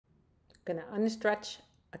I'm going to unstretch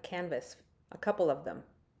a canvas, a couple of them,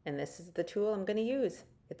 and this is the tool I'm going to use.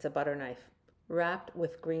 It's a butter knife wrapped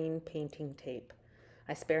with green painting tape.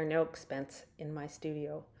 I spare no expense in my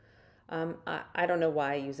studio. I don't know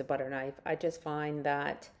why I use a butter knife. I just find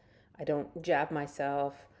that I don't jab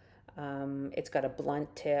myself. It's got a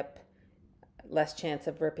blunt tip, less chance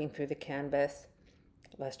of ripping through the canvas,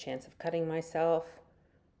 less chance of cutting myself.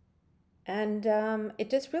 And it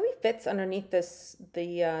just really fits underneath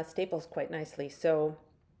the staples quite nicely. So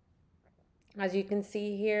as you can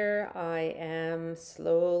see here, I am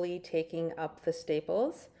slowly taking up the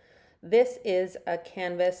staples. This is a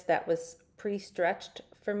canvas that was pre-stretched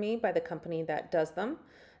for me by the company that does them.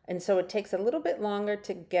 And so it takes a little bit longer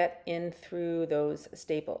to get in through those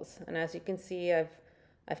staples. And as you can see,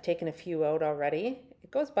 I've taken a few out already.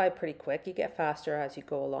 It goes by pretty quick. You get faster as you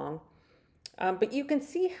go along. But you can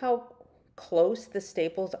see how close the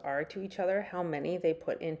staples are to each other, how many they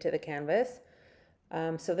put into the canvas.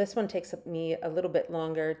 So this one takes me a little bit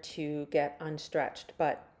longer to get unstretched,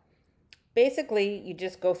 but basically you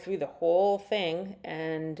just go through the whole thing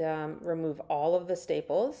and remove all of the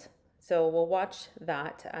staples. So we'll watch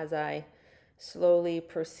that as I slowly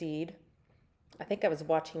proceed. I think I was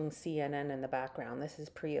watching CNN in the background. This is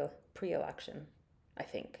pre-election, I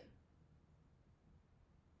think.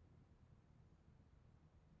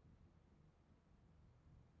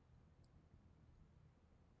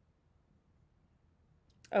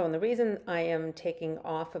 Oh, and the reason I am taking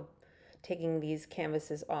these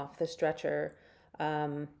canvases off the stretcher,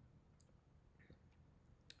 um,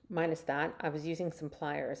 minus that, I was using some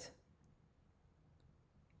pliers.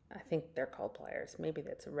 I think they're called pliers. Maybe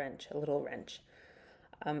that's a wrench, a little wrench.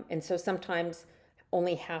 And so sometimes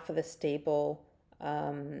only half of the staple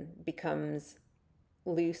becomes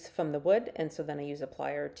loose from the wood, and so then I use a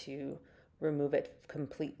plier to remove it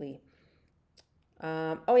completely.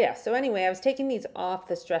 Oh yeah, so anyway, I was taking these off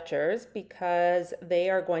the stretchers because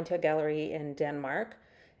they are going to a gallery in Denmark.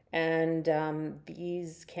 And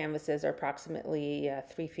these canvases are approximately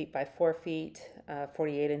 3 feet by 4 feet,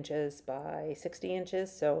 48 inches by 60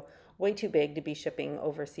 inches. So way too big to be shipping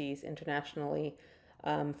overseas internationally,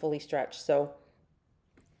 fully stretched. So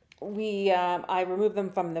I remove them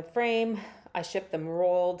from the frame. I ship them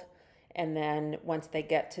rolled. And then once they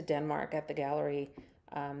get to Denmark at the gallery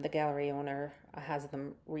owner has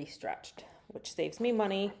them re-stretched, which saves me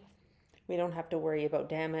money. We don't have to worry about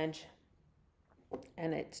damage,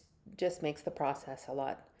 and it just makes the process a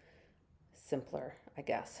lot simpler, I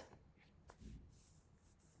guess.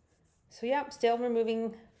 So yeah, still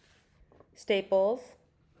removing staples.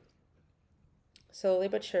 Slowly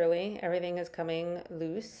but surely, everything is coming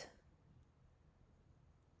loose.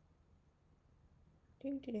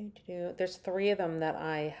 There's 3 of them that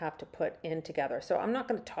I have to put in together. So I'm not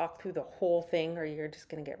going to talk through the whole thing or you're just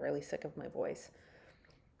going to get really sick of my voice.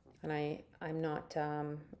 And I'm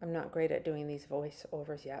not great at doing these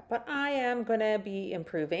voiceovers yet, but I am going to be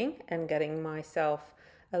improving and getting myself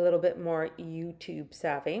a little bit more YouTube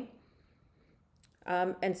savvy.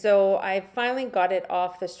 And so I finally got it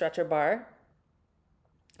off the stretcher bar,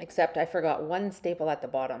 except I forgot one staple at the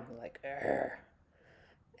bottom, like, Urgh.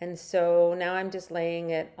 And so now I'm just laying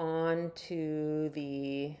it onto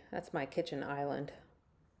that's my kitchen island.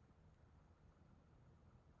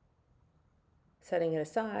 Setting it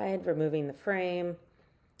aside, removing the frame.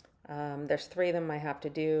 There's 3 of them I have to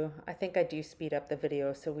do. I think I do speed up the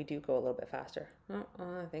video so we do go a little bit faster. Oh,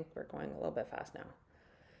 I think we're going a little bit fast now.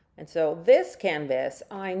 And so this canvas,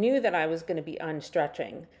 I knew that I was going to be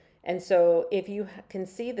unstretching. And so if you can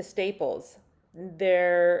see the staples,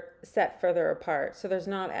 they're set further apart. So there's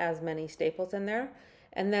not as many staples in there.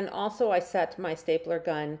 And then also I set my stapler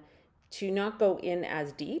gun to not go in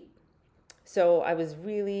as deep. So I was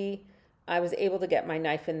able to get my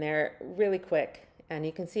knife in there really quick. And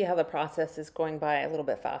you can see how the process is going by a little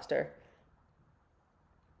bit faster.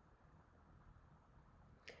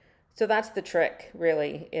 So that's the trick,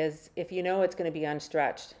 really, is if you know it's going to be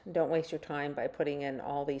unstretched, don't waste your time by putting in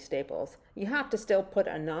all these staples. You have to still put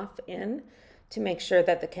enough in to make sure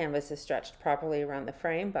that the canvas is stretched properly around the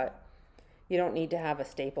frame, but you don't need to have a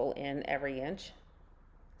staple in every inch.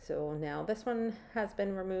 So now this one has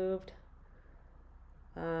been removed.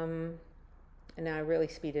 And now I really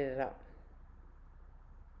speeded it up.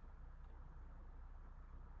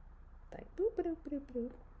 Like boop, boop, boop,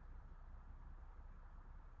 boop.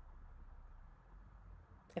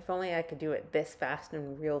 If only I could do it this fast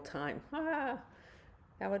in real time. Ah,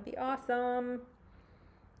 that would be awesome.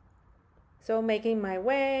 So making my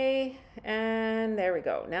way, and there we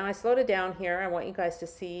go. Now I slowed it down here. I want you guys to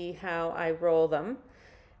see how I roll them.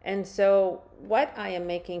 And so what I am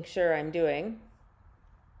making sure I'm doing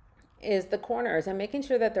is the corners and making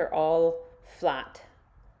sure that they're all flat,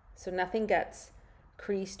 so nothing gets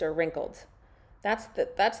creased or wrinkled. That's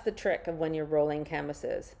the trick of when you're rolling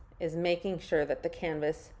canvases, is making sure that the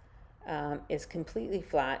canvas is completely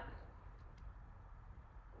flat,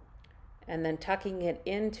 and then tucking it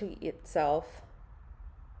into itself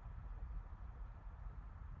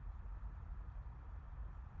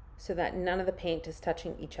so that none of the paint is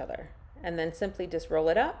touching each other. And then simply just roll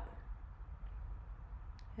it up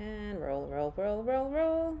and roll, roll, roll, roll,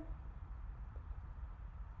 roll.